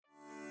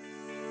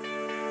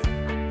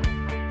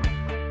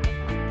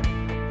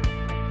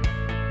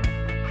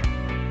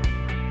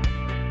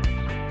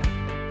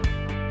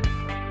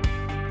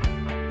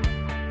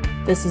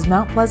This is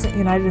Mount Pleasant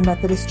United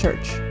Methodist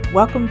Church.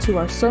 Welcome to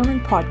our sermon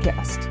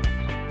podcast.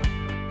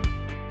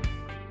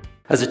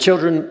 As the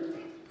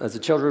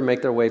children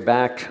make their way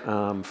back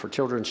for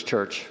Children's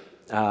Church,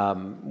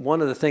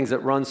 one of the things that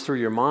runs through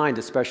your mind,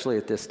 especially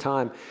at this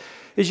time,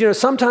 is,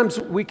 sometimes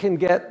we can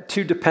get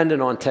too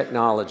dependent on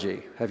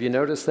technology. Have you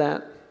noticed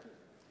that?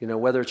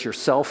 Whether it's your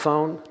cell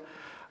phone,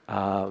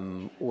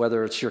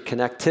 whether it's your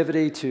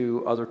connectivity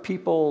to other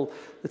people,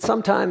 that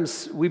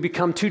sometimes we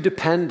become too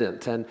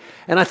dependent. And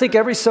I think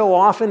every so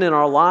often in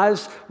our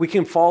lives, we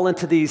can fall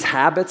into these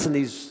habits and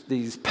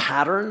these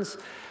patterns.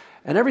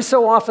 And every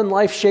so often,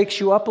 life shakes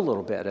you up a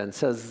little bit and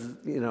says,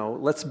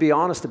 let's be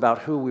honest about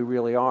who we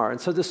really are. And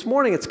so this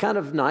morning, it's kind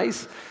of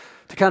nice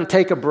to kind of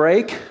take a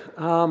break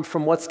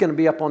from what's going to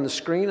be up on the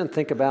screen and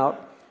think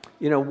about,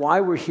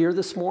 why we're here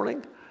this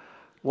morning,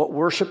 what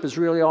worship is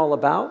really all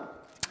about.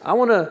 I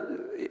want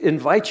to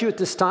invite you at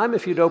this time,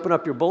 if you'd open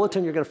up your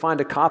bulletin, you're going to find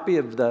a copy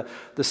of the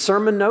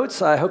sermon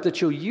notes. I hope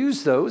that you'll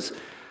use those,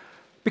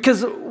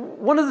 because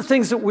one of the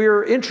things that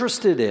we're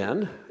interested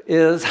in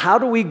is how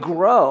do we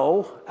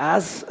grow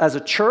as a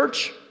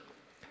church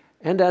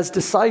and as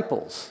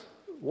disciples?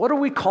 What are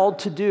we called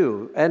to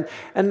do?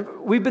 And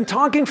we've been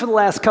talking for the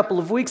last couple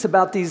of weeks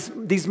about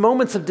these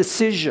moments of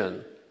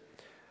decision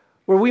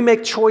where we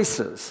make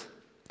choices.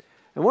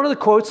 And one of the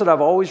quotes that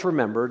I've always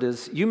remembered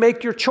is, you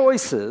make your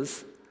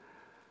choices,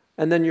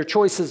 and then your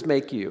choices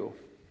make you.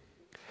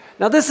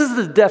 Now, this is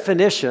the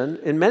definition,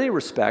 in many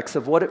respects,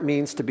 of what it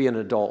means to be an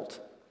adult.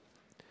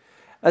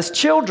 As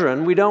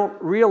children, we don't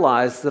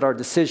realize that our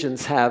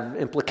decisions have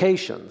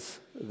implications,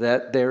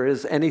 that there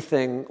is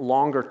anything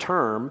longer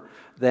term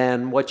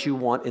than what you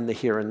want in the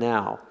here and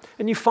now.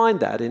 And you find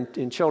that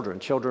in children.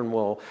 Children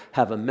will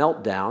have a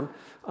meltdown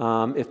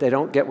if they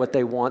don't get what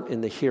they want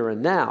in the here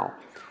and now.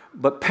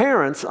 But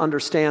parents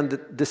understand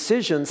that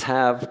decisions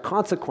have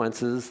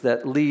consequences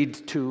that lead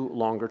to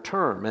longer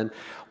term. And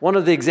one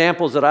of the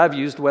examples that I've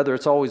used, whether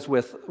it's always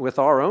with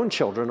our own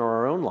children or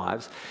our own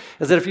lives,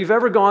 is that if you've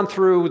ever gone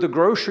through the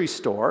grocery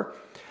store,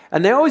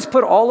 and they always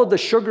put all of the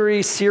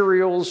sugary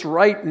cereals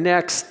right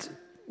next,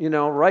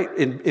 right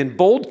in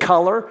bold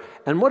color,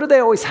 and what do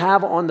they always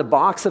have on the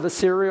box of a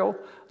cereal?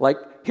 Like,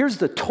 here's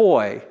the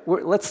toy.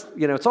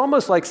 It's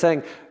almost like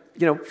saying,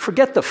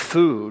 forget the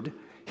food.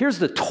 Here's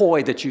the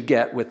toy that you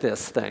get with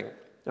this thing,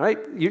 all right?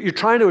 You're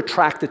trying to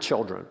attract the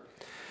children.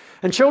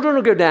 And children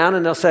will go down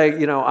and they'll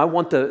say, I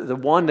want the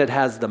one that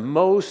has the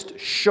most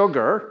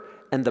sugar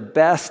and the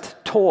best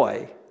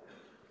toy,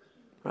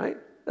 right?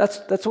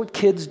 That's what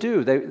kids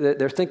do.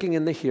 They're thinking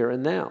in the here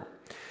and now.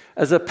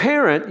 As a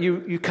parent,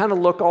 you kind of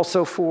look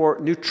also for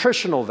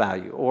nutritional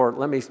value, or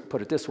let me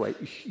put it this way,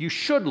 you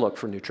should look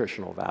for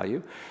nutritional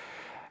value.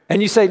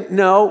 And you say,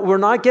 no, we're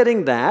not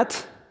getting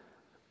that.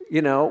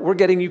 We're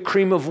getting you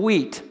cream of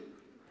wheat,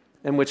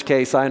 in which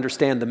case I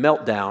understand the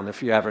meltdown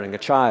if you're having a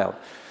child.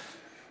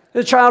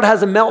 The child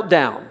has a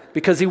meltdown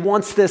because he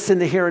wants this in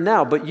the here and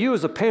now, but you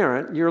as a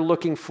parent, you're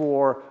looking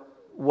for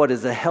what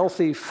is a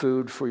healthy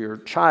food for your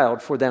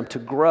child, for them to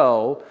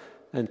grow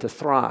and to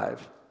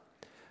thrive.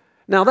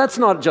 Now, that's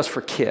not just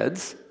for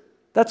kids.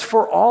 That's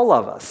for all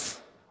of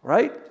us,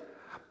 right?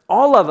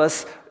 All of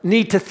us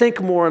need to think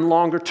more in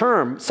longer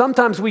term.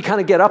 Sometimes we kind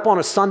of get up on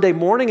a Sunday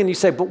morning and you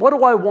say, but what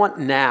do I want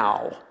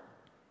now?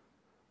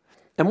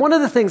 And one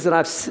of the things that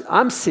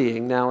I'm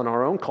seeing now in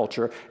our own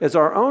culture is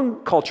our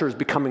own culture is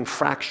becoming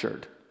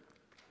fractured.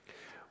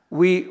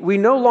 We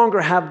no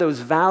longer have those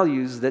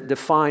values that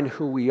define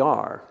who we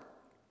are.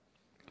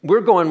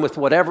 We're going with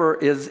whatever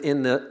is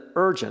in the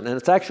urgent, and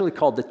it's actually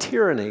called the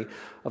tyranny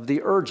of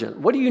the urgent.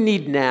 What do you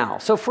need now?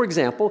 So, for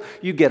example,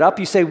 you get up,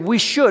 you say,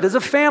 as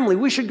a family,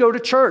 we should go to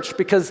church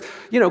because,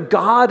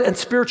 God and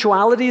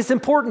spirituality is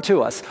important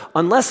to us.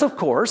 Unless, of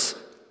course,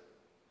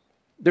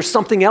 there's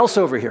something else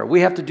over here. We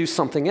have to do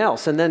something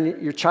else. And then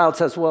your child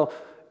says, well,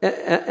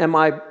 am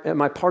I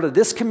part of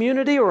this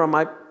community or am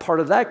I part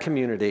of that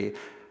community?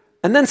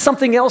 And then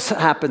something else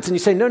happens and you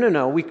say,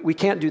 no, we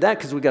can't do that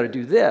because we got to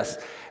do this.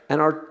 And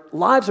our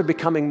lives are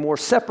becoming more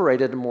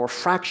separated and more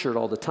fractured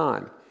all the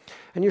time.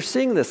 And you're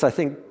seeing this, I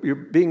think,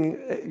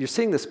 you're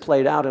seeing this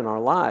played out in our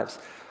lives,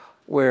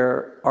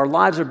 where our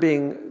lives are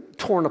being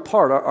torn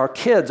apart. Our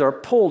kids are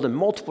pulled in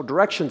multiple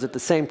directions at the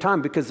same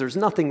time because there's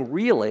nothing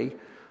really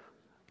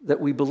that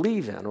we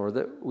believe in or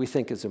that we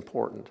think is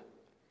important.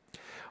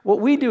 What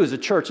we do as a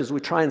church is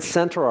we try and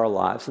center our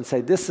lives and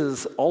say this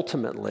is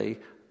ultimately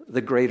the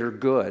greater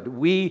good.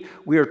 We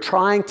are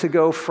trying to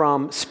go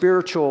from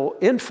spiritual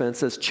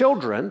infants as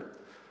children.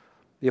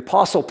 The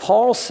Apostle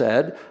Paul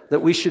said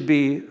that we should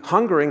be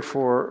hungering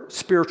for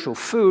spiritual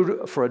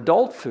food, for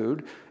adult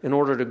food, in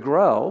order to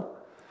grow.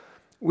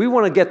 We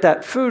want to get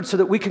that food so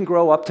that we can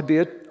grow up to be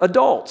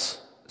adults.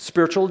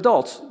 Spiritual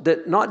adults,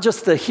 that not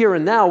just the here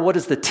and now, what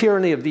is the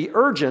tyranny of the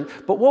urgent,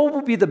 but what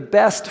will be the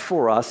best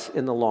for us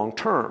in the long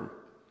term.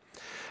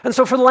 And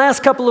so for the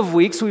last couple of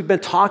weeks, we've been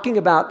talking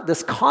about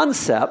this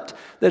concept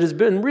that has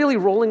been really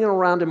rolling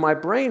around in my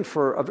brain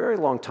for a very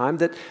long time,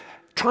 that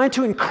trying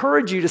to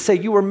encourage you to say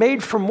you were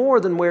made for more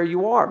than where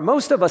you are.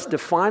 Most of us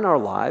define our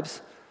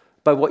lives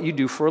by what you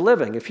do for a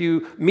living. If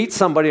you meet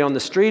somebody on the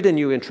street and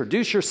you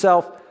introduce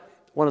yourself,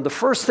 one of the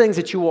first things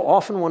that you will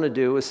often want to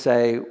do is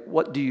say,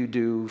 what do you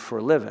do for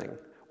a living?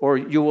 Or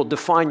you will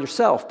define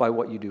yourself by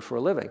what you do for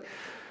a living.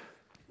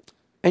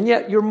 And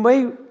yet you're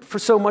made for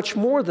so much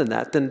more than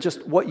that, than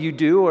just what you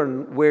do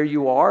and where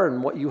you are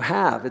and what you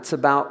have. It's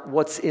about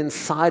what's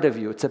inside of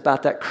you. It's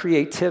about that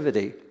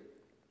creativity.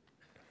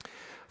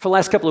 For the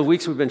last couple of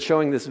weeks, we've been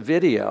showing this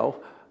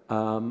video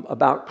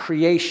about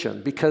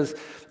creation, because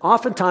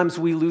oftentimes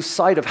we lose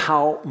sight of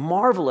how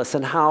marvelous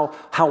and how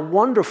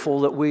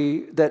wonderful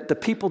that the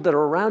people that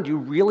are around you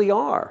really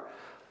are.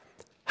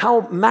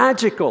 How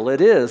magical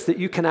it is that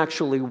you can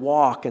actually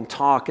walk and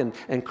talk and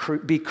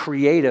be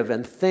creative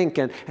and think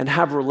and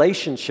have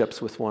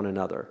relationships with one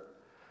another.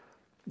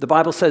 The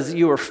Bible says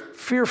you are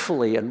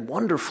fearfully and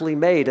wonderfully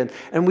made.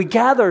 And we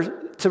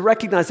gather to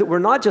recognize that we're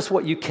not just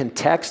what you can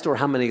text or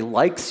how many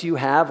likes you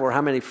have or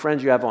how many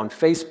friends you have on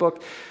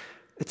Facebook.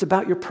 It's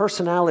about your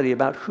personality,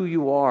 about who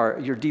you are,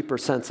 your deeper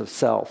sense of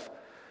self.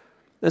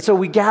 And so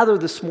we gather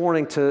this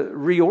morning to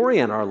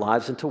reorient our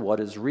lives into what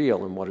is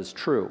real and what is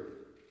true.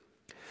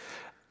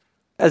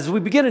 As we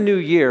begin a new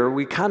year,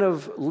 we kind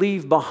of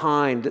leave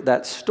behind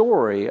that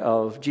story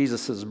of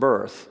Jesus'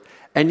 birth.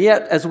 And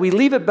yet, as we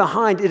leave it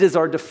behind, it is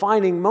our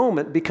defining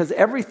moment, because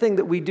everything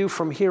that we do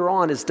from here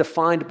on is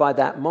defined by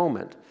that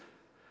moment.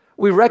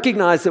 We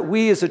recognize that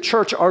we as a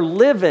church are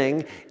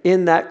living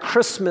in that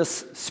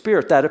Christmas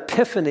spirit, that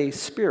Epiphany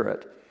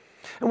spirit.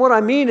 And what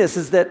I mean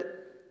is that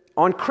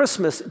on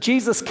Christmas,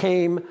 Jesus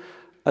came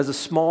as a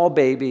small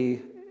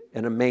baby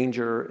in a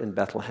manger in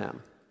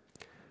Bethlehem.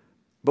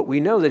 But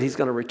we know that he's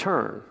going to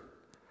return.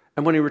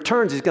 And when he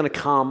returns, he's going to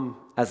come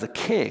as a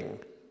king.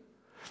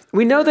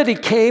 We know that he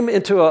came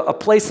into a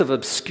place of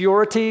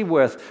obscurity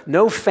with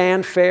no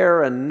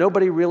fanfare and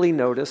nobody really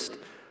noticed.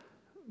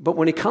 But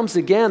when he comes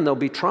again, there'll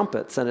be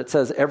trumpets, and it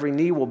says every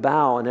knee will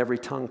bow and every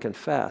tongue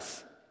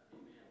confess.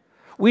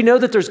 We know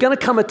that there's going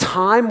to come a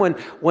time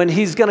when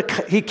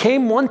he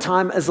came one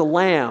time as a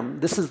lamb.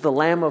 This is the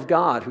Lamb of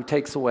God who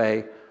takes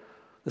away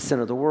the sin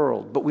of the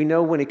world. But we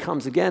know when he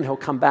comes again, he'll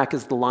come back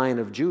as the Lion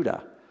of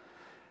Judah.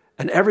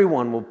 And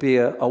everyone will be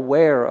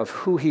aware of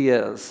who he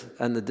is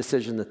and the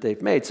decision that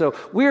they've made. So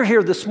we're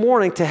here this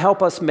morning to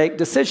help us make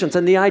decisions.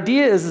 And the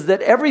idea is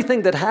that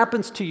everything that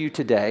happens to you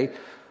today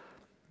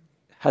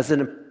has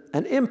an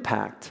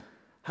impact,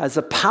 has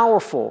a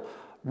powerful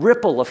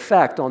ripple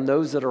effect on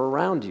those that are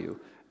around you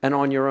and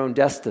on your own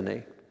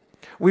destiny.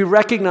 We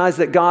recognize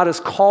that God has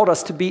called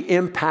us to be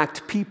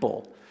impact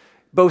people,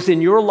 both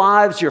in your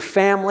lives, your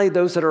family,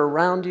 those that are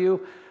around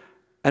you,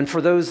 and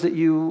for those that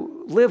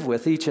you live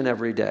with each and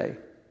every day.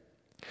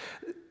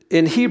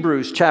 In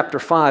Hebrews chapter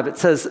 5, it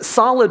says,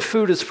 solid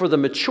food is for the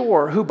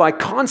mature who by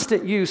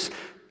constant use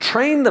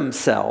train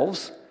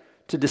themselves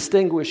to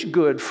distinguish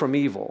good from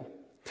evil.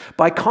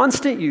 By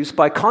constant use,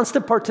 by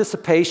constant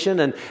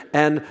participation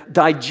and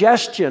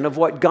digestion of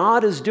what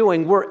God is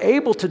doing, we're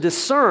able to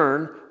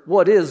discern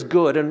what is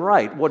good and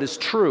right, what is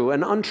true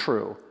and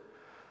untrue.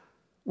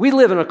 We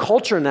live in a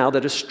culture now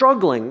that is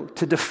struggling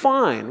to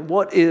define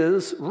what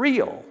is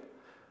real.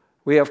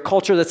 We have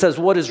culture that says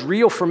what is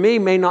real for me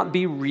may not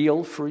be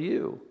real for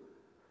you.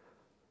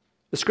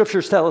 The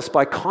scriptures tell us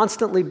by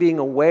constantly being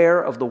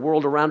aware of the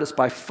world around us,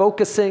 by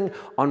focusing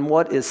on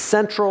what is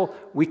central,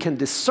 we can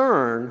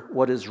discern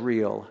what is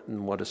real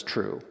and what is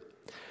true.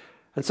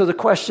 And so the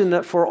question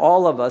that for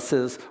all of us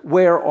is,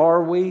 where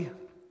are we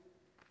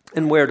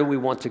and where do we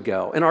want to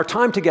go? In our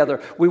time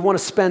together, we want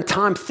to spend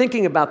time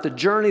thinking about the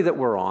journey that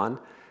we're on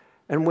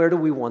and where do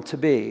we want to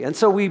be. And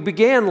so we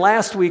began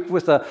last week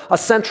with a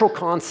central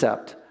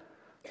concept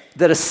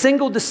that a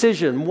single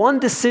decision, one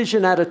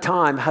decision at a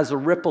time, has a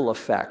ripple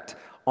effect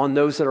on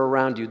those that are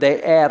around you.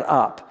 They add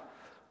up.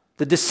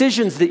 The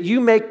decisions that you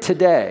make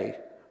today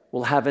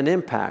will have an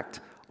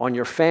impact on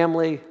your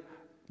family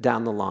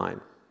down the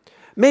line.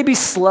 Maybe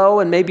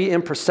slow and maybe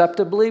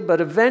imperceptibly, but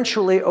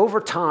eventually,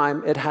 over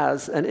time, it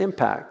has an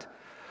impact.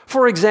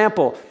 For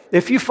example,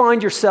 if you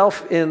find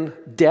yourself in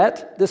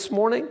debt this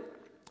morning,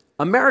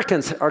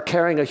 Americans are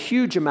carrying a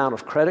huge amount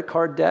of credit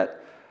card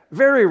debt.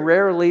 Very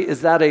rarely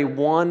is that a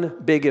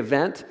one big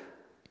event.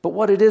 But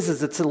what it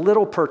is it's the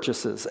little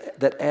purchases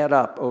that add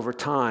up over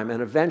time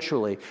and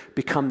eventually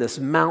become this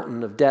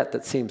mountain of debt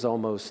that seems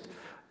almost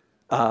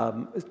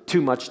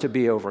too much to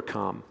be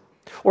overcome.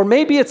 Or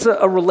maybe it's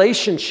a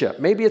relationship.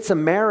 Maybe it's a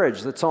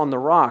marriage that's on the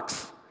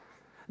rocks.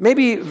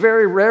 Maybe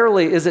very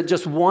rarely is it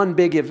just one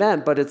big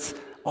event, but it's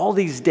all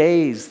these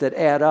days that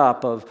add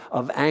up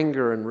of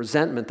anger and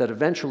resentment that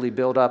eventually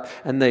build up,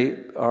 and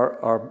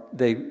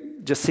they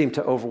just seem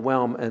to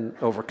overwhelm and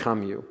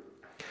overcome you.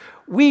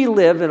 We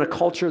live in a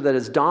culture that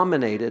is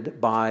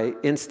dominated by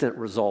instant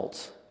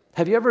results.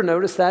 Have you ever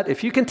noticed that?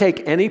 If you can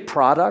take any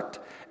product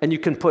and you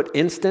can put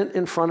instant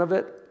in front of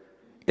it,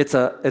 it's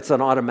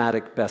an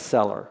automatic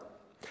bestseller.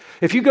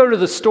 If you go to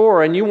the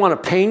store and you want a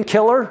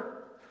painkiller,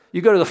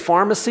 you go to the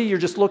pharmacy, you're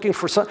just looking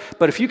for something.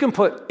 But if you can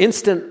put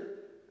instant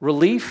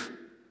relief,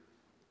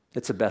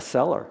 it's a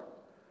bestseller.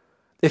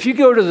 If you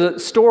go to the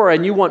store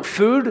and you want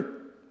food,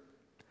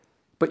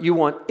 but you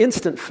want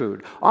instant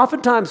food.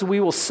 Oftentimes,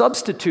 we will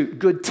substitute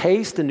good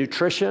taste and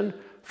nutrition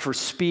for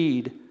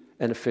speed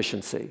and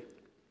efficiency.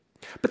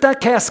 But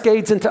that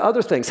cascades into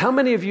other things. How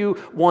many of you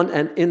want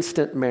an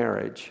instant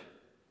marriage?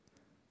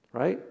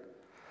 Right?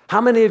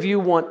 How many of you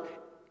want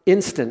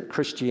instant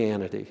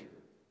Christianity?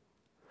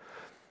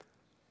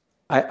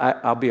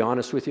 I'll be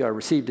honest with you, I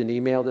received an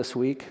email this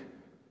week.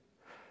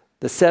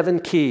 The 7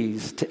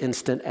 keys to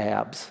instant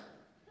abs.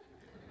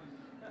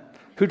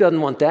 Who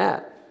doesn't want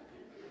that?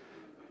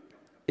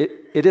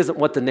 It isn't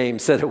what the name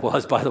said it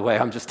was, by the way,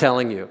 I'm just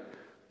telling you.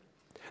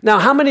 Now,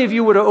 how many of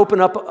you would have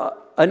opened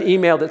up an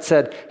email that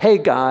said, hey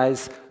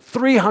guys,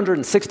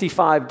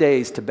 365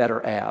 days to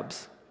better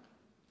abs?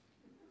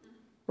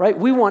 Right?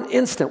 We want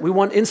instant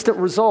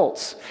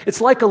results. It's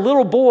like a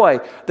little boy,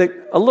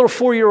 a little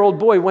 4-year-old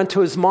boy went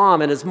to his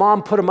mom, and his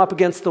mom put him up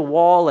against the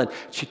wall, and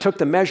she took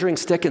the measuring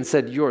stick and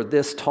said, you're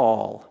this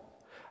tall.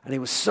 And he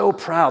was so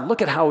proud.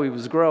 Look at how he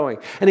was growing.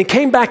 And he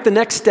came back the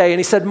next day, and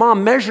he said,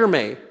 Mom, measure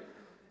me.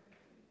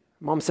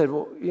 Mom said,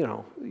 well,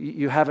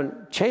 you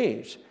haven't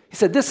changed. He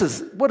said, this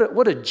is,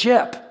 what a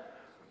jip.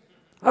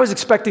 I was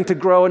expecting to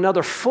grow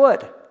another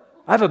foot.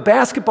 I have a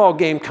basketball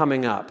game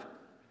coming up.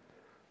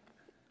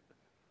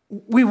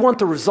 We want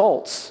the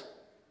results.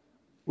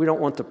 We don't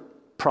want the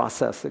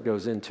process that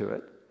goes into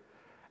it.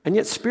 And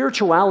yet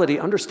spirituality,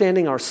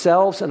 understanding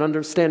ourselves and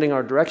understanding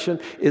our direction,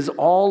 is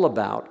all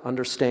about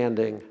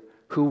understanding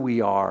who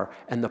we are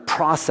and the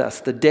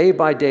process, the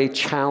day-by-day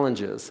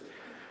challenges.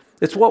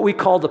 It's what we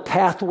call the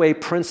pathway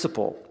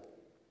principle.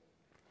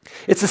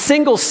 It's a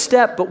single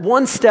step, but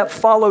one step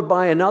followed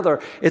by another.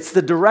 It's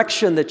the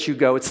direction that you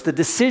go. It's the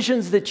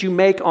decisions that you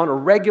make on a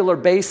regular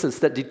basis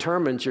that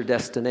determines your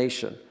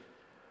destination.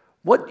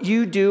 What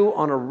you do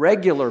on a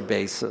regular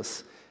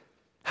basis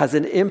has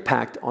an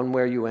impact on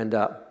where you end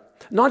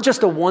up. Not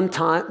just a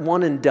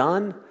one and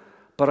done,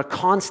 but a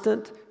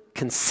constant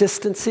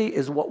consistency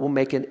is what will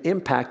make an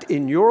impact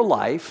in your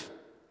life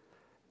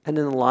and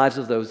in the lives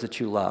of those that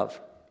you love.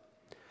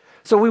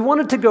 So we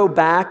wanted to go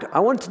back. I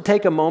wanted to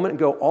take a moment and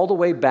go all the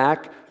way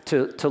back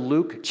to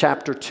Luke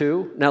chapter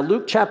 2. Now,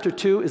 Luke chapter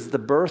 2 is the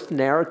birth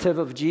narrative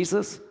of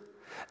Jesus.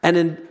 And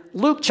in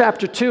Luke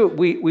chapter 2,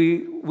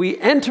 we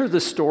enter the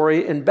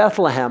story in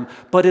Bethlehem.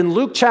 But in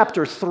Luke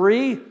chapter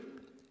 3,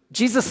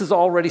 Jesus is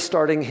already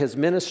starting his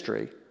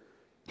ministry.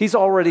 He's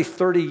already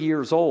 30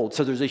 years old.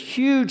 So there's a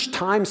huge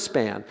time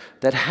span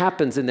that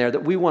happens in there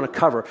that we want to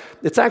cover.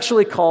 It's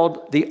actually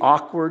called the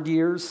awkward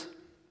years.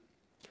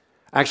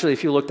 Actually,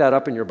 if you look that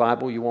up in your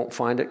Bible, you won't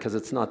find it because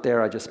it's not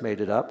there. I just made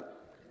it up.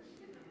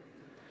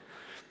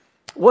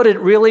 What it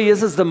really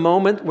is the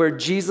moment where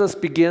Jesus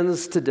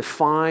begins to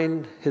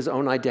define his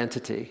own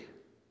identity,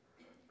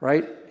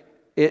 right?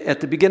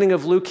 At the beginning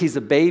of Luke, he's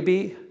a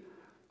baby,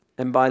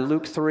 and by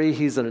Luke 3,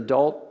 he's an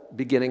adult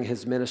beginning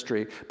his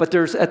ministry. But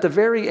there's, at the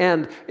very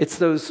end, it's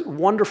those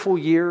wonderful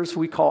years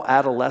we call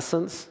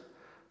adolescence.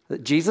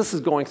 That Jesus is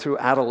going through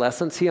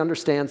adolescence. He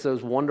understands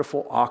those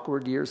wonderful,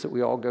 awkward years that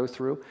we all go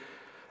through.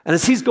 And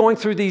as he's going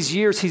through these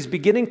years, he's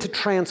beginning to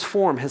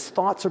transform. His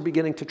thoughts are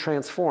beginning to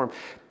transform.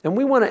 And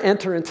we want to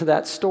enter into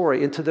that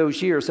story, into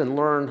those years, and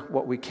learn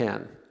what we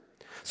can.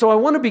 So I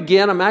want to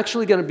begin. I'm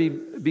actually going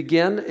to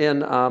begin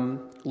in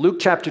Luke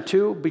chapter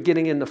 2,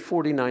 beginning in the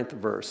 49th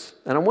verse.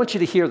 And I want you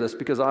to hear this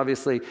because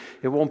obviously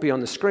it won't be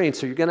on the screen,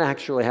 so you're going to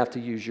actually have to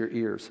use your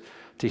ears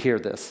to hear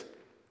this.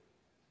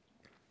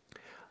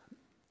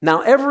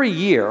 Now, every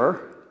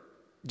year,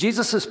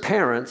 Jesus'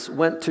 parents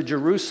went to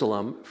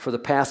Jerusalem for the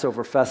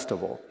Passover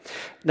festival.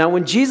 Now,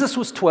 when Jesus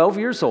was 12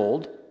 years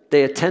old,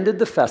 they attended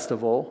the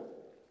festival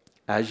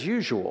as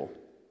usual.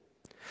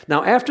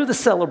 Now, after the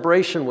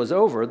celebration was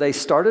over, they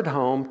started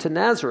home to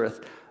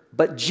Nazareth,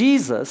 but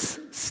Jesus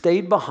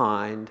stayed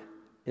behind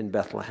in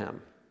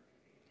Bethlehem.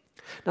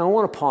 Now, I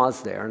want to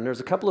pause there, and there's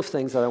a couple of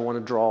things that I want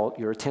to draw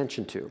your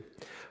attention to.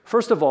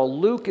 First of all,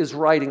 Luke is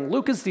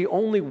the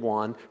only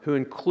one who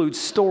includes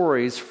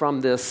stories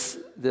from this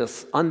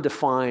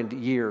undefined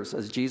years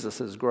as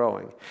Jesus is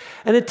growing.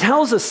 And it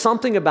tells us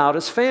something about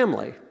his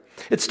family.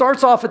 It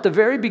starts off at the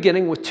very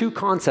beginning with 2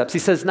 concepts. He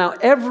says, now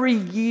every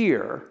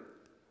year,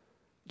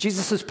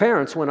 Jesus'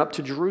 parents went up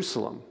to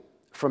Jerusalem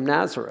from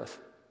Nazareth.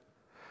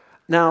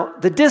 Now,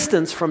 the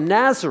distance from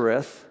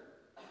Nazareth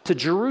to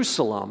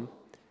Jerusalem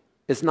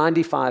is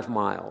 95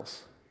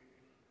 miles.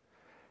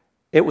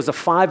 It was a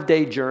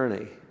 5-day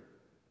journey.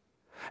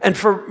 And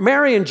for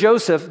Mary and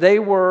Joseph, they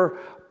were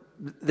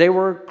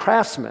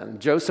craftsmen.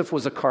 Joseph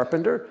was a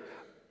carpenter.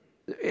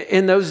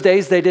 In those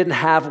days, they didn't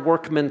have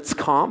workman's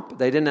comp.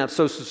 They didn't have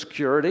Social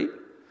Security.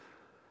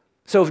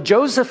 So if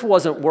Joseph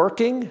wasn't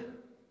working,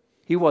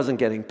 he wasn't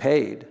getting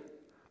paid.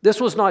 This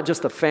was not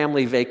just a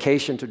family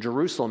vacation to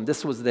Jerusalem.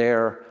 This was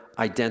their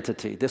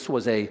identity. This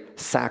was a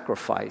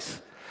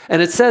sacrifice.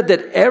 And it said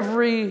that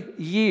every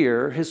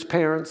year, his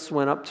parents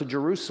went up to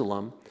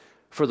Jerusalem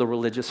for the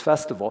religious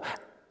festival,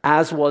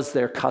 as was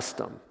their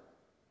custom.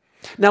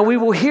 Now, we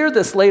will hear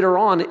this later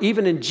on,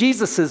 even in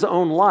Jesus'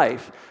 own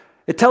life.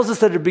 It tells us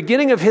that at the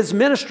beginning of his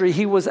ministry,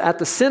 he was at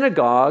the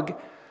synagogue,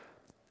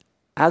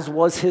 as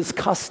was his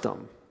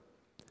custom.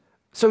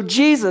 So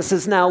Jesus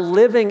is now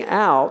living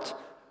out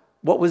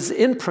what was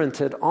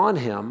imprinted on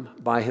him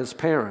by his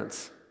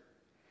parents.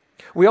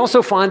 We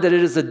also find that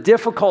it is a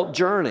difficult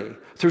journey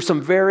through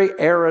some very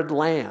arid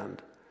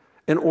land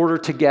in order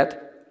to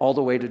get all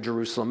the way to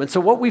Jerusalem. And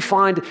so what we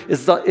find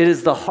is it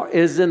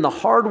is in the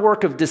hard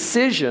work of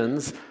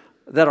decisions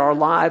that our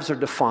lives are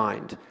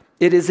defined.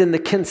 It is in the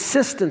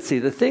consistency,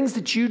 the things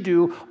that you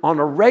do on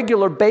a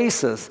regular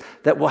basis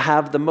that will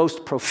have the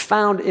most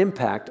profound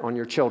impact on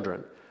your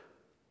children.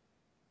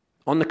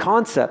 On the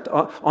concept,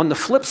 on the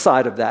flip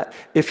side of that,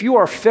 if you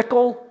are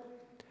fickle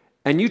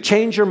and you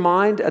change your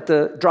mind at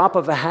the drop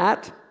of a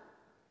hat,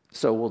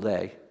 so will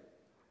they.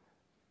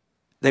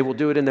 They will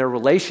do it in their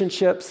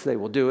relationships, they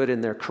will do it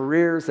in their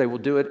careers, they will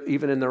do it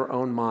even in their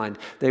own mind.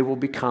 They will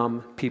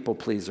become people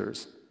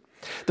pleasers.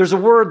 There's a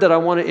word that I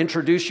want to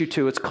introduce you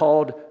to. It's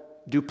called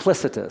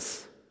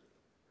duplicitous.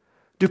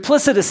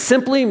 Duplicitous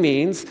simply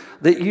means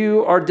that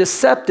you are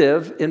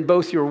deceptive in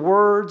both your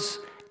words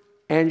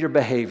and your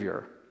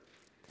behavior.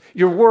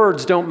 Your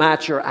words don't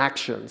match your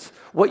actions.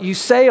 What you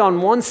say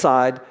on one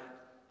side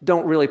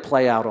don't really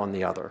play out on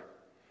the other.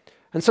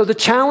 And so the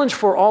challenge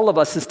for all of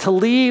us is to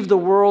leave the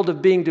world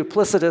of being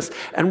duplicitous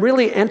and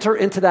really enter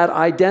into that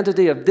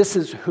identity of this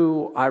is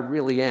who I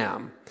really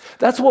am.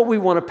 That's what we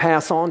want to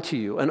pass on to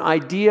you, an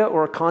idea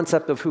or a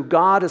concept of who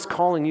God is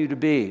calling you to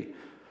be.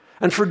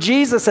 And for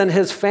Jesus and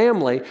his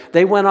family,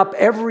 they went up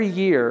every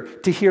year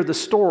to hear the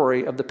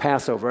story of the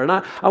Passover. And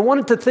I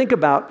wanted to think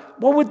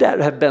about what would that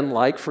have been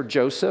like for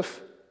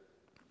Joseph?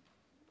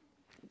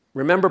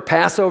 Remember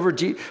Passover?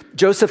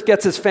 Joseph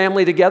gets his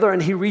family together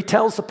and he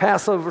retells the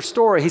Passover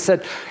story. He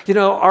said,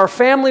 our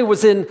family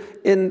was in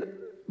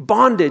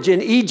bondage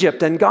in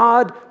Egypt, and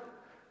God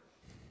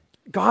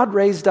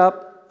raised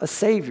up a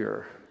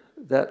Savior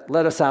that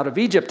led us out of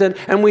Egypt.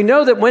 And we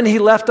know that when he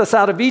left us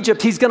out of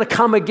Egypt, he's going to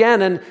come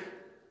again and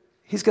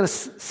he's going to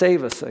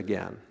save us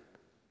again.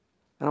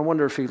 And I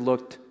wonder if he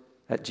looked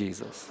at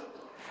Jesus.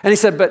 And he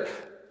said, but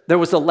there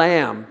was a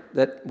lamb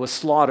that was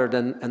slaughtered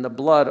and the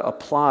blood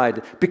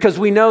applied, because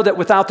we know that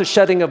without the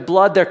shedding of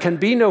blood, there can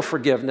be no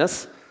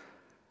forgiveness.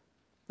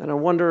 And I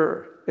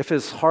wonder if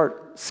his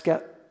heart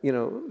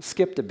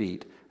skipped a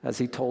beat as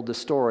he told the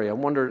story. I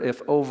wondered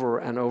if over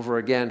and over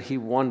again he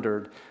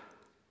wondered,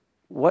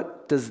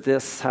 what does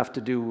this have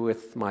to do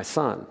with my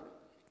son?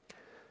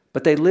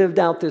 But they lived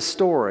out this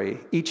story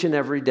each and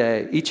every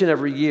day. Each and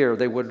every year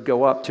they would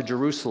go up to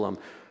Jerusalem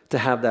to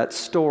have that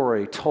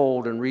story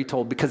told and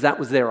retold, because that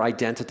was their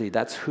identity.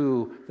 That's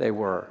who they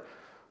were.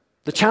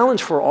 The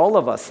challenge for all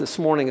of us this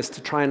morning is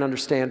to try and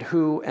understand,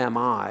 who am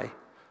I?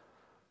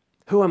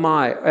 Who am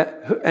I?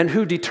 And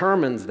who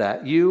determines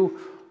that? You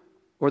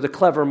or the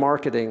clever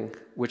marketing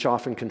which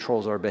often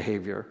controls our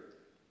behavior?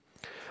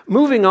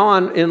 Moving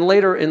on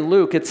later in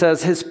Luke, it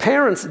says, his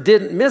parents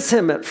didn't miss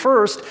him at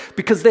first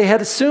because they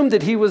had assumed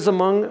that he was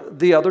among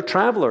the other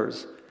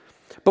travelers.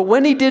 But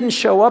when he didn't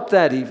show up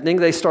that evening,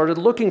 they started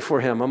looking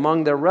for him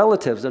among their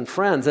relatives and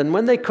friends. And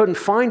when they couldn't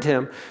find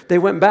him, they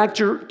went back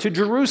to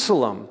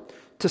Jerusalem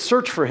to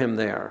search for him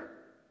there.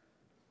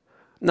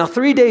 Now,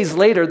 3 days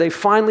later, they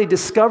finally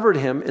discovered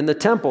him in the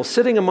temple,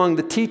 sitting among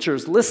the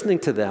teachers, listening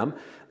to them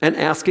and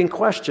asking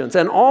questions.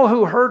 And all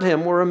who heard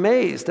him were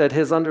amazed at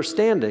his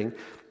understanding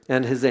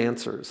and his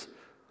answers.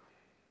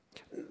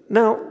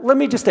 Now, let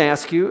me just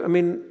ask you,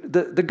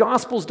 the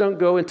Gospels don't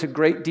go into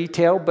great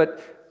detail,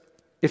 but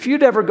if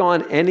you'd ever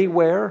gone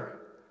anywhere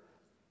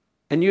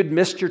and you'd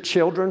missed your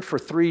children for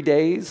 3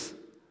 days,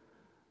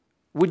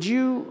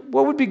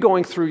 what would be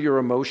going through your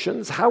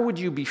emotions? How would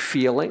you be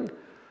feeling?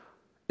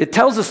 It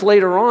tells us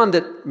later on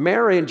that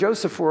Mary and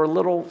Joseph were a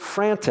little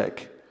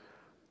frantic.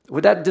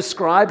 Would that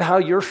describe how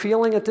you're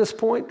feeling at this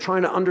point,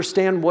 trying to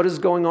understand what is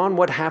going on,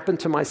 what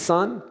happened to my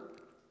son?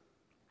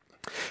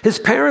 His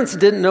parents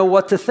didn't know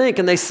what to think,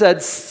 and they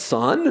said,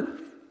 "Son,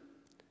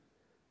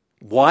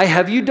 why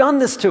have you done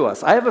this to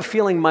us?" I have a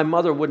feeling my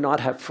mother would not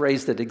have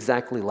phrased it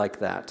exactly like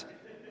that.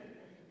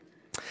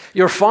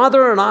 "Your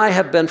father and I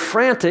have been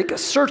frantic,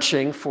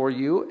 searching for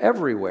you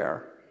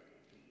everywhere."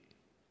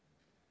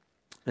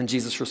 And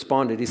Jesus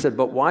responded. He said,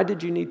 "But why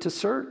did you need to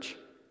search?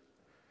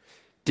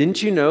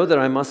 Didn't you know that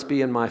I must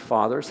be in my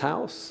Father's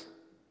house?"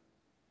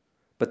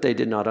 But they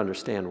did not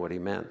understand what he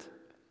meant.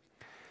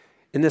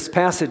 In this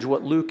passage,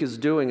 what Luke is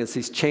doing is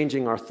he's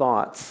changing our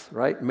thoughts,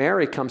 right?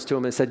 Mary comes to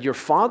him and said, "Your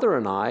father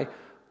and I,"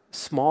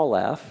 small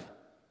f.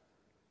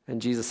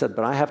 And Jesus said,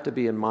 "But I have to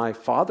be in my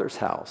Father's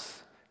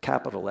house,"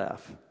 capital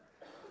F.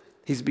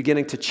 He's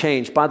beginning to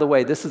change. By the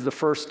way, this is the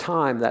first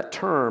time that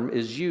term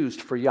is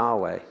used for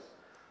Yahweh.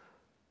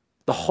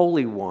 The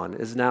Holy One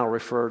is now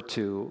referred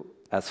to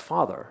as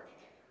Father.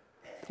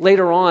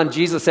 Later on,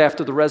 Jesus,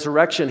 after the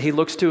resurrection, he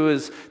looks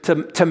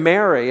to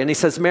Mary and he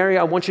says, "Mary,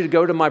 I want you to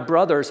go to my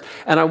brothers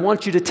and I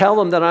want you to tell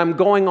them that I'm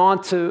going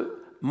on to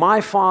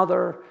my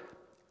Father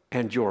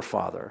and your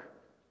Father,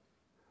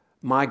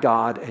 my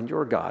God and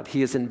your God."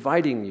 He is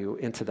inviting you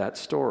into that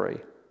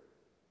story.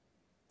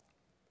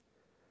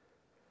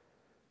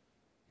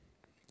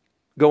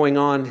 Going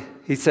on,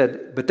 he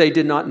said, but they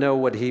did not know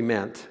what he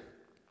meant.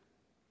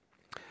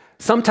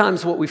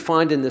 Sometimes what we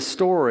find in this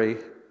story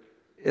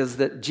is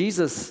that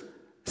Jesus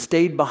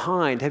stayed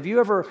behind. Have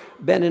you ever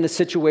been in a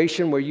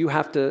situation where you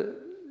have to,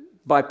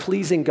 by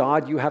pleasing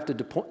God, you have to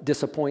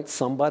disappoint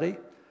somebody?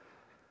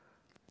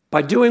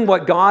 By doing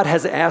what God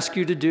has asked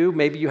you to do,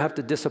 maybe you have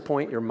to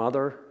disappoint your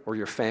mother or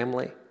your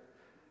family.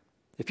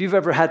 If you've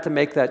ever had to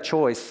make that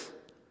choice,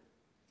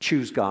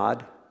 choose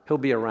God. He'll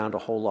be around a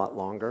whole lot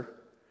longer.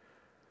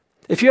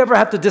 If you ever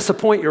have to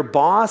disappoint your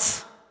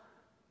boss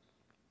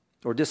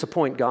or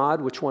disappoint God,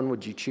 which one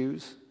would you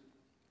choose?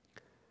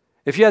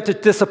 If you had to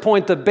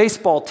disappoint the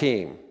baseball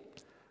team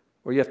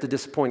or you have to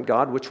disappoint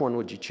God, which one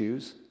would you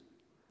choose?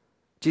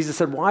 Jesus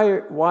said,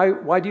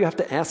 why do you have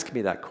to ask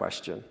me that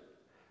question?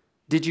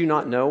 Did you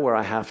not know where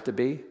I have to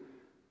be?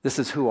 This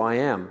is who I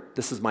am.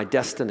 This is my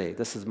destiny.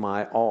 This is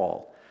my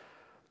all.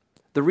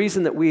 The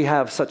reason that we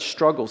have such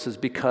struggles is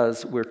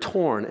because we're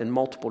torn in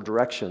multiple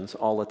directions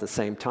all at the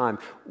same time.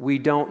 We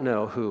don't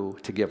know who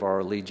to give our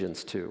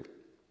allegiance to.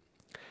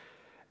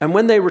 And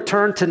when they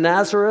returned to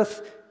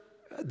Nazareth,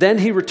 then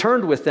he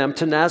returned with them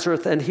to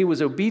Nazareth, and he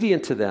was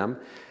obedient to them.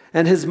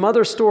 And his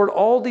mother stored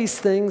all these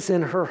things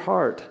in her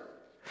heart.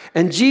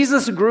 And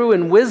Jesus grew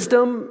in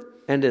wisdom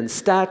and in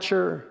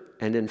stature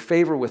and in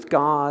favor with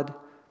God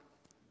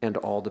and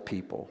all the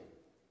people.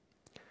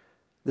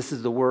 This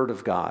is the word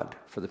of God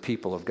for the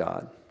people of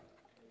God.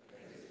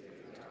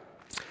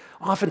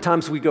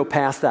 Oftentimes we go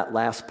past that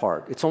last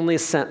part. It's only a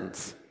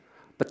sentence,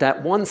 but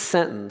that one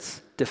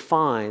sentence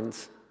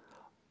defines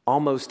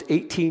almost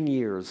 18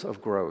 years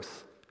of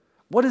growth.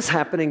 What is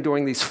happening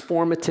during these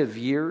formative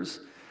years?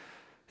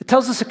 It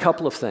tells us a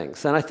couple of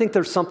things, and I think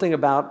there's something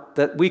about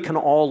that we can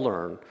all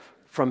learn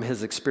from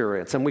his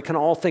experience, and we can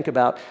all think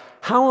about,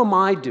 how am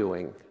I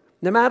doing?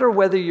 No matter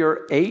whether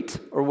you're 8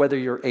 or whether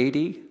you're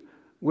 80,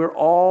 we're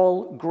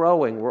all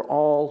growing, we're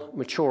all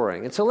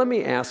maturing. And so let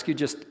me ask you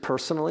just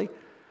personally,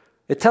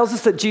 it tells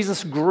us that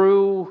Jesus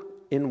grew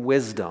in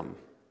wisdom.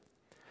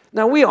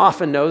 Now, we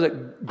often know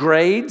that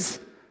grades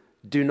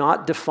do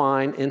not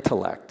define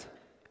intellect,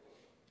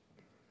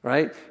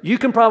 right? You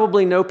can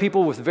probably know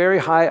people with very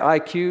high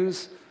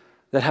IQs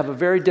that have a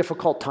very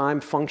difficult time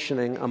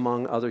functioning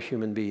among other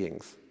human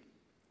beings.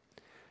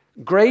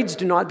 Grades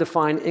do not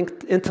define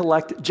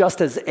intellect, just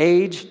as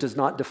age does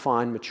not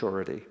define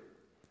maturity.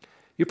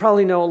 You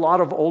probably know a lot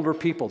of older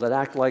people that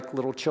act like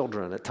little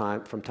children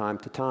from time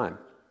to time.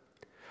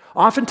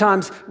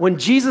 Oftentimes, when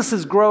Jesus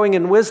is growing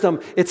in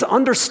wisdom, it's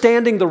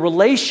understanding the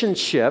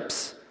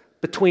relationships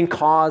between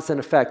cause and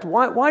effect.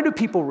 Why do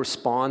people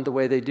respond the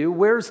way they do?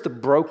 Where's the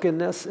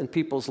brokenness in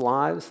people's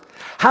lives?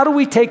 How do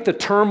we take the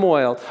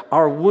turmoil,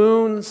 our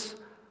wounds,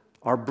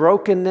 our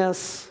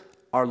brokenness,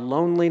 our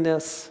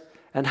loneliness,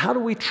 and how do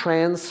we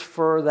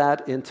transfer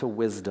that into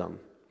wisdom?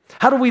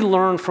 How do we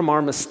learn from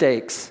our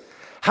mistakes?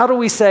 How do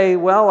we say,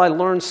 well, I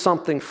learned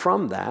something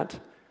from that?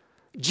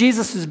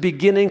 Jesus is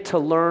beginning to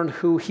learn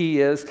who he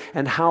is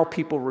and how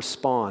people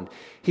respond.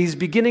 He's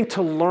beginning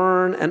to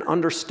learn and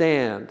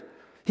understand.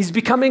 He's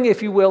becoming,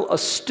 if you will, a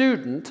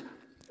student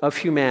of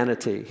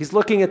humanity. He's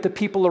looking at the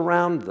people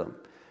around them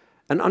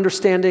and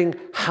understanding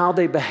how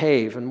they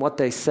behave and what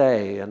they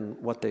say and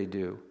what they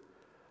do.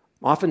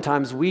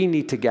 Oftentimes, we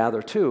need to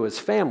gather, too, as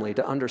family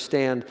to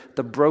understand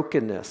the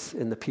brokenness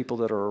in the people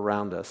that are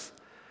around us.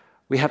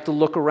 We have to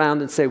look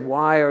around and say,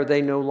 why are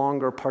they no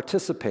longer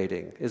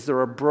participating? Is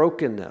there a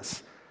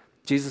brokenness?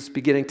 Jesus is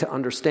beginning to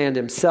understand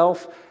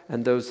himself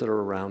and those that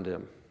are around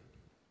him.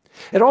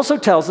 It also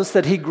tells us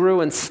that he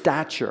grew in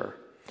stature.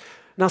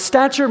 Now,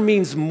 stature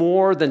means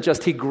more than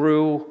just he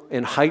grew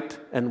in height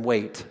and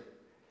weight.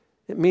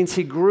 It means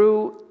he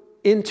grew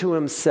into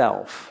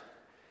himself.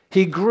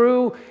 He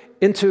grew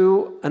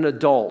into an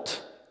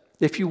adult.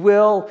 If you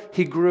will,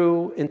 he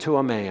grew into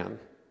a man.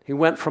 He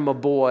went from a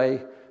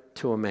boy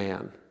to a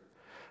man.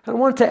 I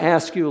wanted to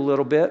ask you a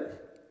little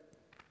bit.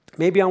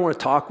 Maybe I want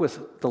to talk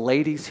with the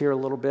ladies here a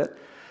little bit.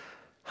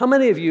 How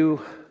many of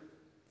you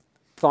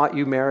thought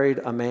you married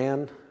a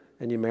man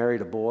and you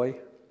married a boy?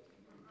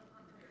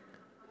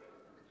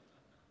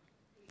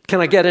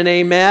 Can I get an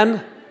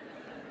amen?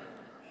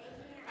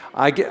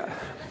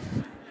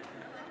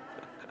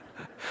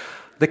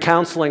 The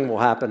counseling will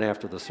happen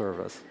after the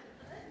service.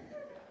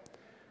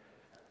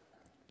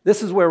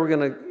 This is where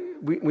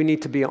we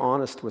need to be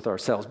honest with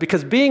ourselves,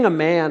 because being a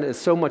man is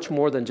so much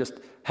more than just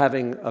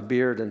having a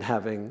beard and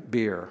having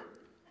beer.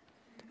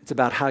 It's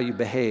about how you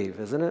behave,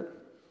 isn't it?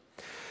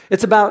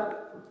 It's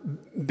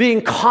about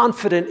being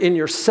confident in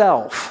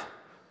yourself,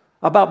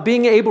 about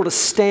being able to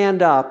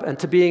stand up and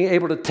to being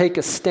able to take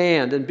a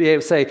stand and be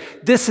able to say,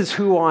 this is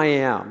who I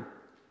am.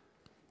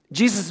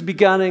 Jesus is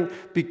beginning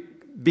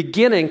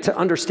to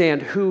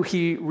understand who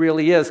he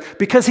really is,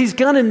 because he's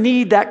going to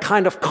need that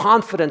kind of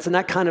confidence and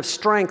that kind of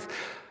strength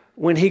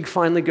when he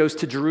finally goes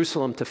to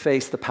Jerusalem to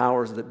face the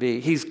powers that be.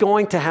 He's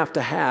going to have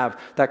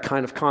that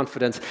kind of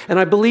confidence. And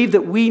I believe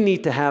that we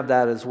need to have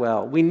that as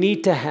well. We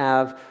need to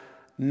have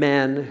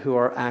men who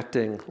are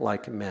acting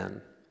like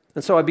men.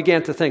 And so I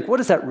began to think, what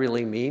does that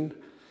really mean?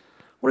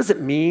 What does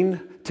it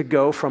mean to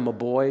go from a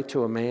boy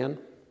to a man?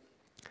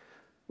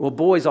 Well,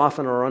 boys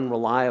often are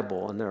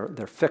unreliable and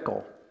they're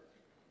fickle.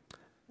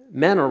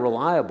 Men are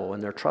reliable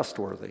and they're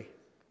trustworthy.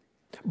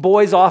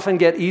 Boys often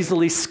get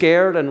easily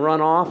scared and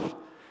run off.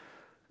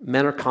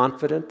 Men are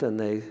confident and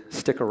they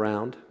stick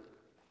around.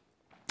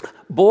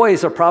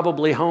 Boys are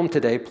probably home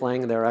today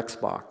playing their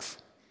Xbox.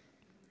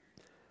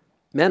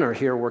 Men are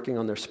here working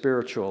on their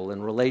spiritual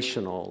and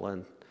relational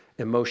and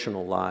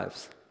emotional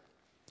lives.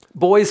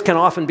 Boys can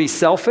often be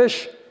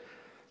selfish.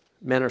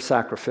 Men are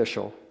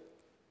sacrificial.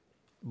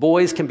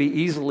 Boys can be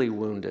easily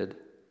wounded,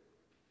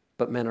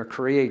 but men are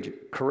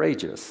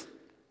courageous.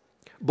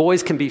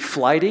 Boys can be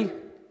flighty.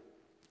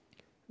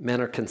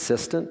 Men are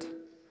consistent.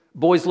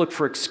 Boys look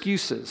for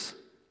excuses.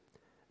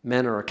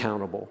 Men are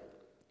accountable.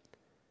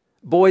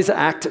 Boys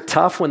act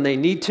tough when they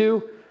need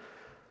to,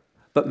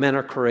 but men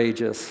are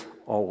courageous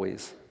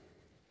always.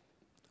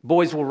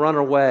 Boys will run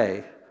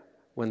away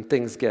when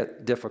things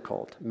get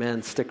difficult.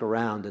 Men stick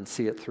around and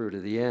see it through to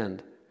the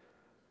end.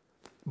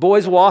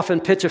 Boys will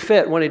often pitch a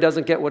fit when he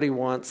doesn't get what he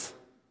wants.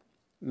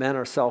 Men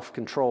are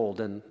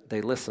self-controlled and they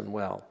listen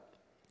well.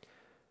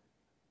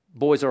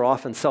 Boys are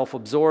often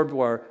self-absorbed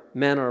where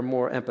men are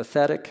more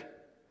empathetic.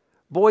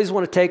 Boys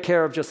want to take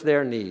care of just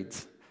their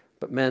needs,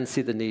 but men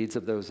see the needs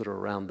of those that are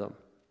around them.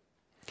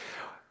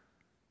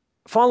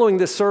 Following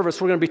this service,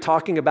 we're going to be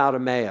talking about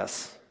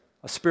Emmaus,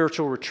 a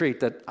spiritual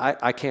retreat that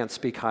I can't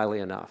speak highly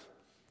enough.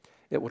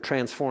 It will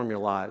transform your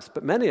lives,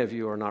 but many of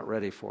you are not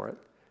ready for it.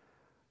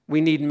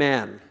 We need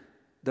men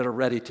that are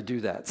ready to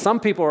do that. Some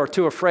people are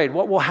too afraid.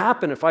 What will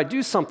happen if I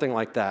do something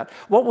like that?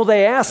 What will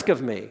they ask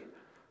of me?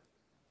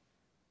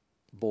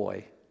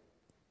 Boy.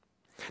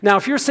 Now,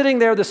 if you're sitting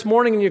there this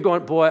morning and you're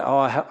going, boy,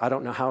 I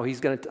don't know how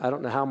I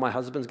don't know how my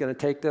husband's going to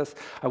take this.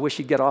 I wish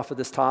he'd get off of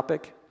this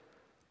topic.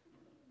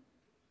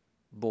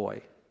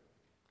 Boy.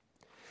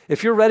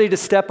 If you're ready to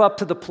step up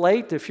to the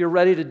plate, if you're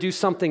ready to do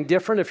something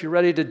different, if you're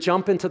ready to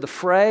jump into the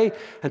fray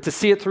and to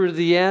see it through to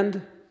the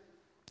end,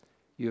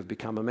 you have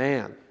become a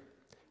man.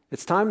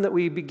 It's time that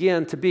we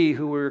begin to be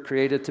who we were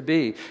created to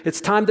be.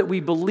 It's time that we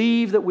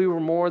believe that we were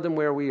more than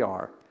where we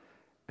are,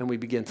 and we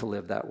begin to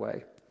live that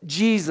way.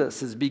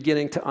 Jesus is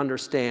beginning to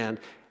understand,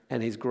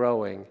 and he's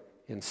growing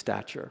in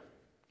stature.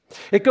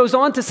 It goes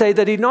on to say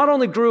that he not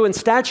only grew in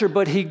stature,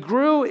 but he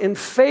grew in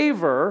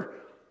favor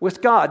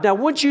with God. Now,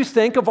 wouldn't you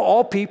think of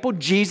all people,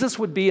 Jesus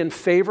would be in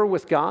favor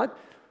with God?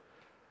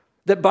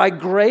 That by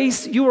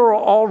grace you are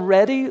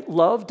already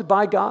loved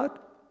by God?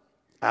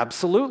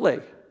 Absolutely.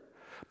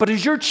 But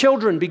as your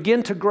children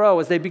begin to grow,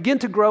 as they begin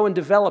to grow and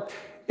develop,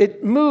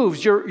 it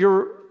moves,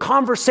 your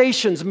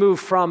conversations move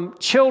from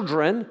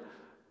children,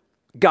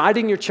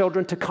 guiding your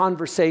children to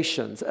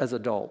conversations as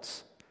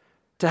adults,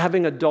 to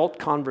having adult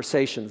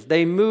conversations.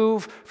 They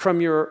move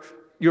from your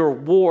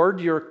ward,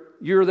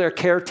 you're their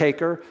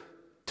caretaker,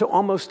 to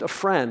almost a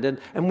friend.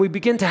 And we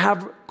begin to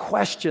have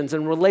questions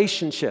and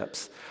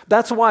relationships.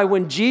 That's why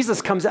when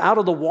Jesus comes out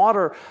of the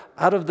water,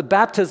 out of the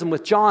baptism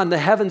with John, the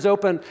heavens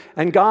open,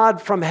 and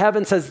God from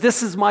heaven says,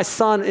 "This is my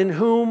son in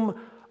whom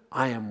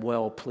I am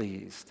well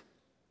pleased."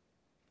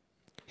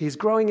 He's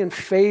growing in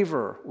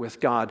favor with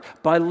God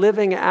by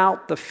living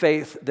out the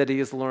faith that he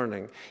is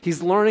learning.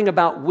 He's learning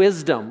about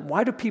wisdom.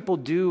 Why do people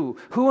do?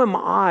 Who am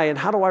I and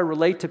how do I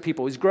relate to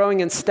people? He's growing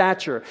in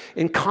stature,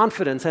 in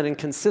confidence, and in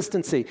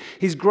consistency.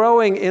 He's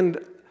growing in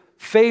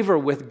favor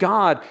with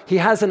God. He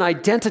has an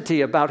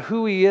identity about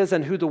who he is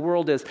and who the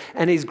world is,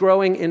 and he's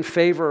growing in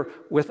favor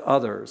with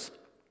others,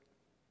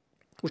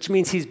 which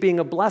means he's being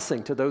a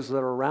blessing to those that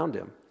are around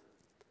him.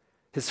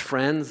 His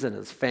friends and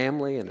his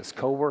family and his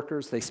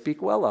coworkers, they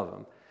speak well of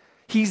him.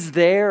 He's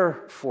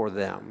there for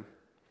them.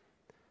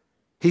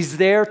 He's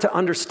there to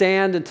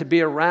understand and to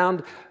be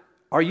around.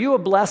 Are you a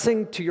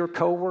blessing to your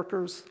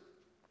coworkers,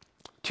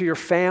 to your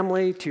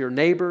family, to your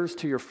neighbors,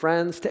 to your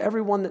friends, to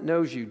everyone that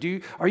knows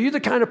you? Are you the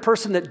kind of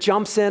person that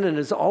jumps in and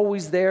is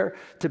always there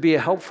to be a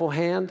helpful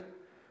hand?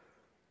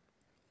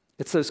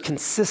 It's those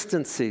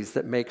consistencies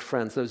that make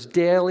friends, those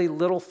daily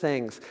little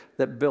things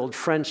that build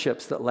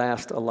friendships that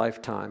last a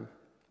lifetime.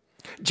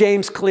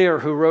 James Clear,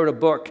 who wrote a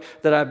book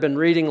that I've been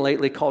reading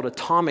lately called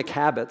Atomic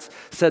Habits,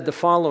 said the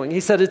following.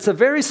 He said, "It's a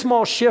very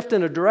small shift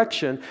in a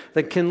direction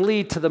that can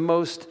lead to the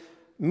most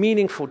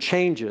meaningful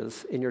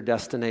changes in your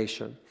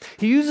destination."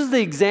 He uses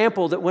the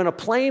example that when a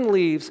plane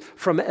leaves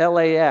from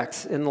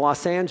LAX in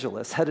Los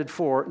Angeles, headed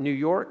for New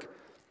York,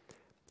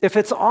 if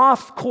it's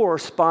off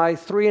course by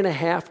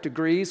 3.5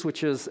 degrees,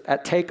 which is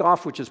at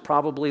takeoff, which is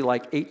probably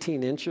like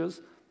 18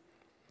 inches,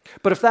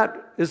 but if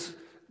that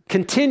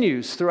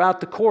continues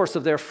throughout the course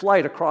of their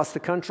flight across the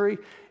country,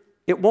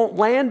 it won't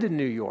land in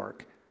New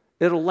York.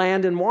 It'll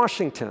land in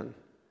Washington.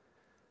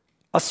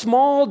 A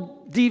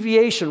small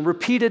deviation,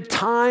 repeated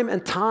time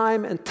and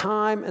time and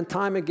time and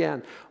time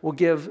again, will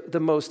give the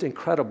most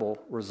incredible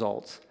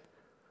results.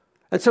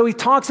 And so he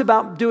talks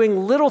about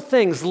doing little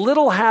things,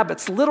 little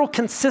habits, little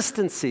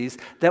consistencies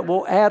that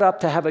will add up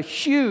to have a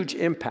huge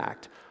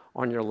impact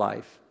on your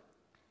life.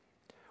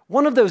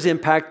 One of those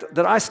impacts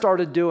that I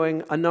started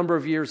doing a number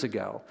of years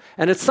ago,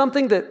 and it's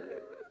something that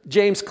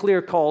James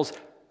Clear calls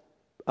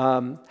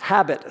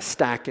habit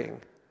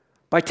stacking.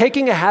 by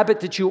taking a habit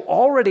that you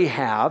already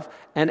have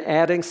and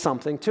adding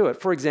something to it.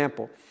 For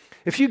example,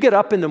 if you get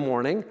up in the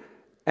morning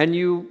and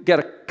you get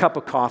a cup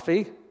of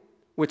coffee,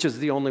 which is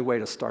the only way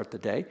to start the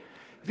day,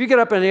 if you get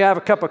up and you have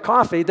a cup of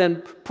coffee, then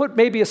put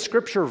maybe a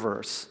scripture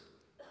verse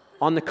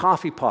on the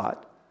coffee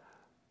pot.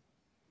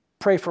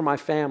 Pray for my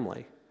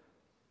family.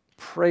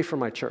 Pray for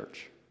my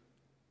church.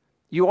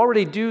 You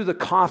already do the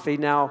coffee,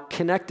 now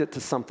connect it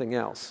to something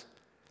else.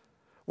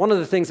 One of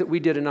the things that we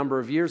did a number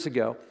of years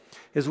ago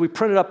is we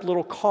printed up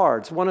little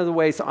cards. One of the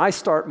ways I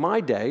start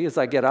my day is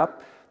I get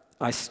up,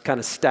 I kind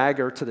of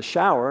stagger to the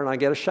shower, and I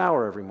get a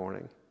shower every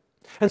morning.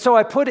 And so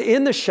I put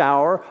in the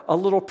shower a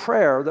little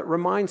prayer that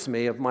reminds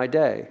me of my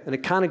day. And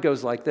it kind of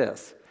goes like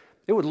this.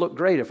 It would look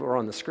great if it were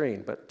on the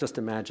screen, but just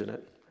imagine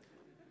it.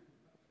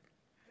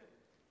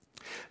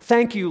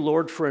 Thank you,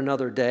 Lord, for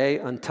another day,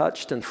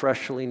 untouched and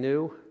freshly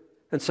new.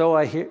 And so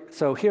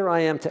here I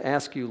am to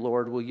ask you,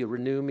 Lord, will you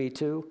renew me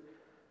too?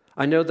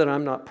 I know that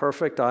I'm not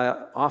perfect. I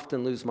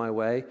often lose my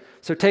way.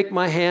 So take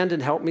my hand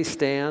and help me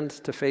stand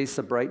to face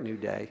a bright new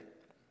day.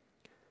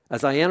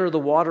 As I enter the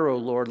water, O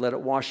Lord, let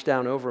it wash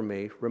down over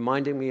me,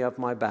 reminding me of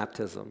my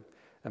baptism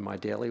and my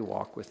daily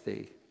walk with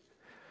thee.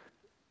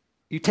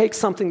 You take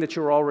something that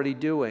you're already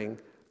doing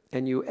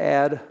and you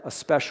add a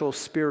special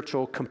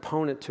spiritual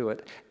component to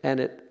it, and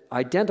it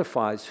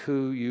identifies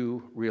who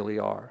you really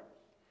are.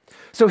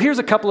 So here's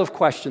a couple of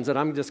questions that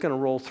I'm just going to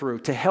roll through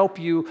to help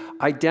you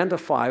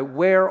identify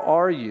where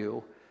are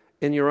you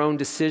in your own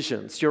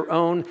decisions, your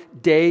own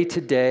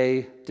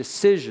day-to-day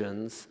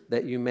decisions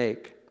that you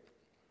make.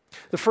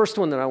 The first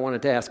one that I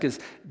wanted to ask is,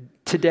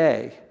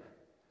 today,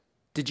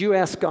 did you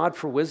ask God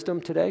for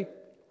wisdom today?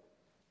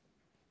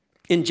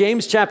 In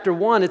James chapter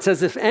 1, it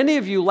says, if any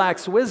of you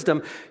lacks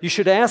wisdom, you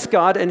should ask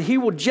God, and he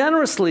will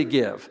generously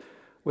give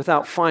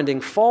without finding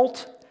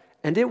fault,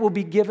 and it will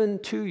be given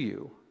to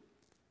you.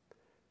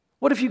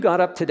 What if you got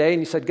up today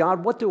and you said,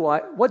 God, what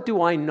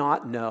do I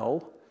not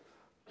know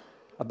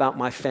about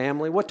my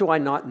family? What do I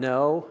not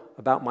know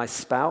about my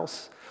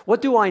spouse?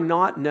 What do I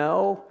not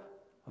know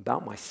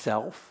about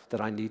myself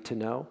that I need to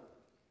know?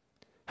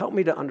 Help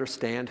me to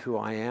understand who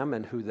I am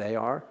and who they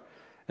are,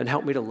 and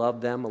help me to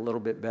love them a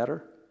little bit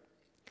better.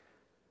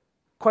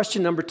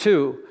 Question number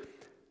 2,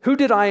 who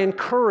did I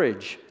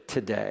encourage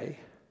today?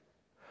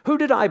 Who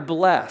did I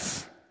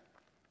bless?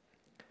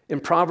 In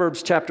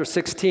Proverbs chapter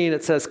 16,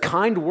 it says,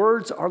 kind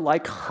words are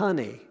like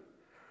honey.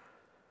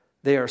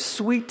 They are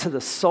sweet to the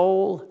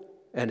soul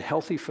and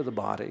healthy for the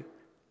body.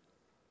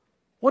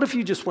 What if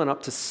you just went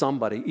up to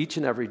somebody each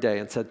and every day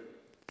and said,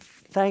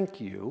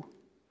 thank you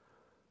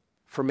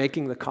for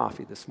making the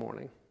coffee this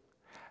morning.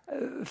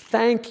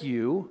 Thank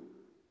you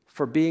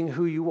for being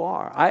who you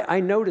are.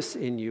 I notice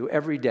in you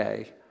every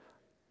day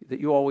that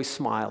you always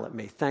smile at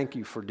me. Thank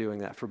you for doing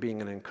that, for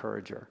being an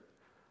encourager.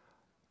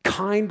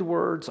 Kind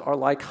words are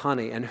like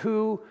honey, and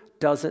who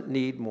doesn't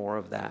need more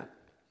of that?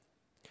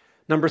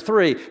 Number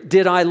 3,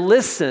 did I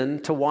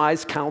listen to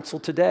wise counsel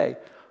today?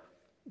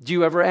 Do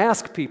you ever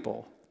ask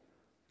people?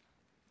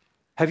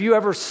 Have you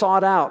ever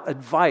sought out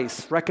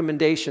advice,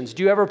 recommendations?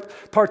 Do you ever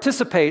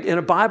participate in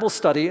a Bible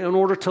study in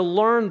order to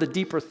learn the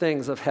deeper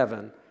things of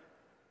heaven?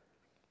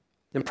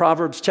 In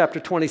Proverbs chapter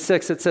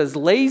 26, it says,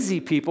 lazy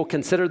people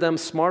consider them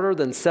smarter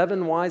than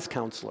 7 wise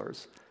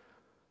counselors.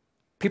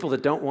 People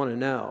that don't want to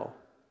know,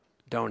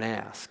 don't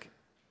ask.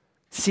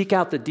 Seek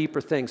out the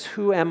deeper things.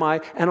 Who am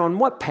I, and on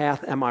what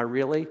path am I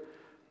really?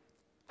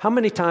 How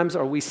many times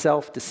are we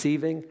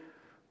self-deceiving?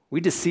 We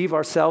deceive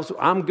ourselves.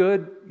 I'm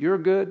good, you're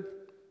good.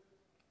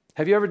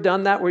 Have you ever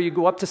done that where you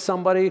go up to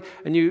somebody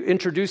and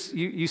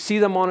you see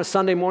them on a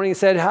Sunday morning and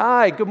said,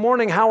 hi, good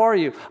morning, how are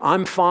you?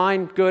 I'm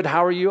fine, good,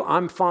 how are you?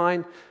 I'm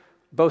fine.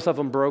 Both of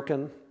them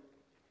broken.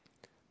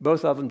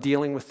 Both of them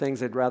dealing with things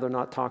they'd rather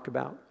not talk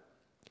about.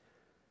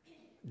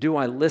 Do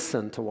I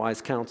listen to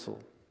wise counsel?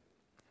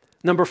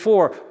 Number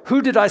 4,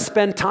 who did I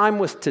spend time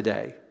with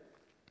today?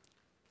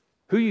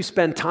 Who you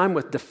spend time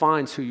with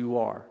defines who you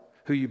are,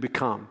 who you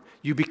become.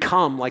 You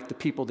become like the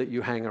people that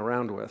you hang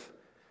around with.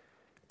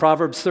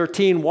 Proverbs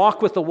 13,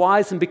 walk with the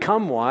wise and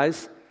become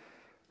wise,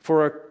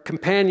 for a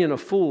companion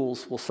of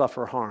fools will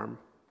suffer harm.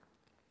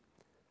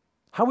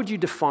 How would you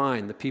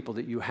define the people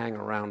that you hang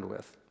around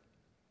with?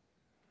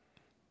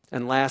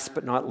 And last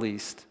but not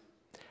least,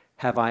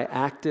 have I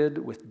acted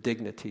with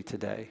dignity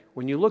today?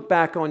 When you look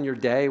back on your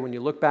day, when you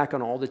look back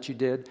on all that you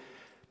did,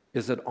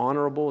 is it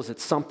honorable? Is it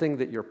something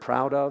that you're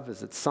proud of?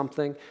 Is it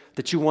something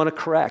that you want to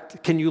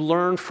correct? Can you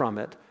learn from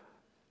it?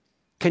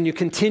 Can you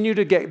continue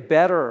to get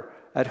better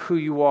at who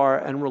you are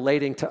and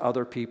relating to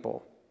other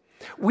people?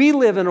 We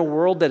live in a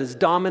world that is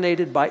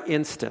dominated by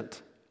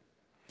instant.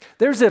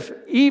 There's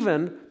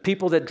even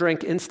people that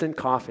drink instant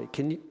coffee.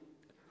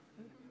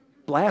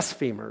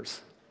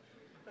 Blasphemers.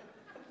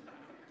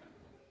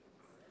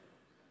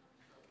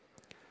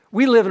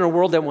 We live in a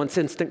world that wants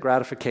instant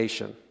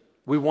gratification.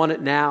 We want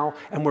it now,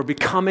 and we're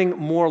becoming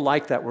more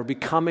like that. We're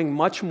becoming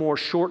much more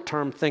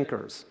short-term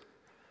thinkers.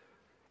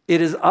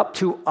 It is up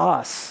to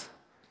us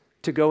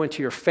to go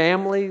into your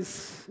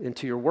families,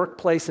 into your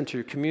workplace, into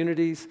your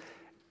communities,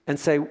 and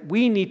say,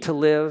 we need to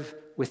live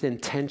with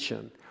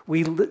intention.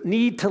 We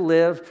need to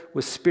live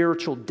with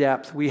spiritual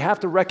depth. We have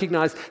to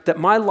recognize that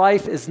my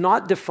life is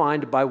not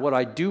defined by what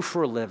I do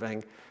for a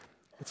living.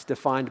 It's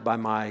defined by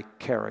my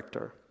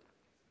character.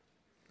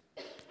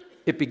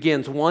 It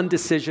begins one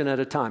decision at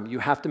a time. You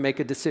have to make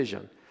a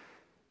decision.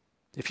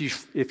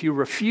 If you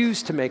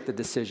refuse to make the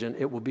decision,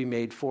 it will be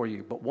made for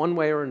you. But one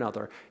way or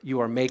another, you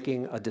are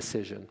making a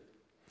decision.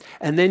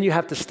 And then you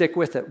have to stick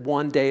with it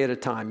one day at a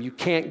time. You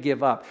can't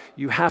give up.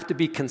 You have to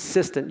be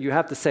consistent. You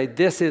have to say,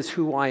 this is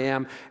who I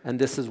am and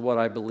this is what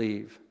I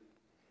believe.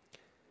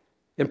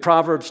 In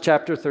Proverbs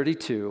chapter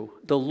 32,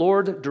 the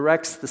Lord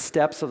directs the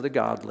steps of the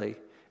godly,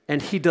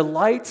 and he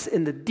delights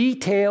in the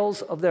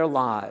details of their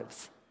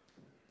lives.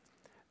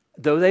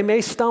 Though they may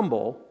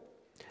stumble,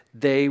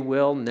 they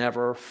will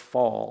never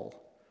fall,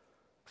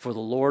 for the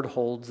Lord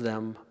holds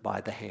them by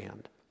the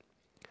hand.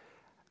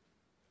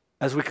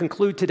 As we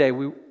conclude today,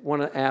 we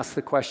want to ask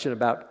the question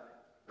about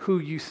who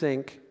you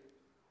think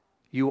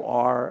you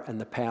are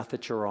and the path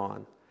that you're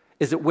on.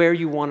 Is it where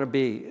you want to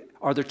be?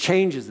 Are there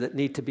changes that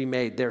need to be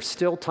made? There's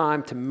still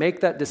time to make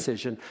that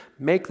decision,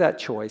 make that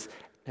choice,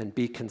 and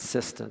be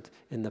consistent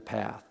in the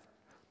path.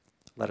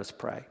 Let us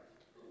pray.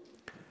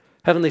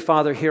 Heavenly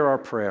Father, hear our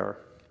prayer.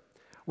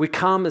 We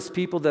come as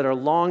people that are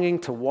longing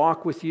to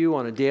walk with you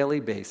on a daily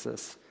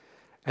basis,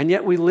 and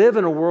yet we live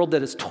in a world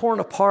that is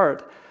torn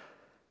apart.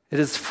 It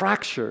is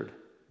fractured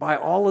by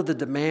all of the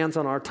demands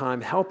on our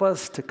time. Help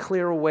us to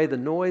clear away the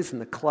noise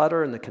and the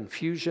clutter and the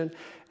confusion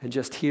and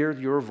just hear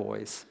your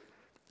voice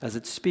as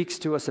it speaks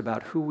to us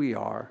about who we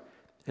are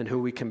and who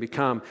we can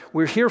become.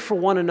 We're here for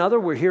one another.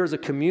 We're here as a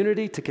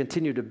community to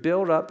continue to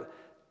build up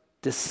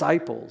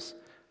disciples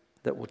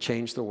that will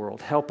change the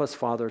world. Help us,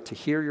 Father, to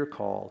hear your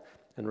call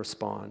and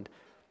respond.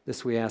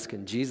 This we ask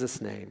in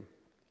Jesus' name.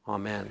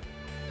 Amen.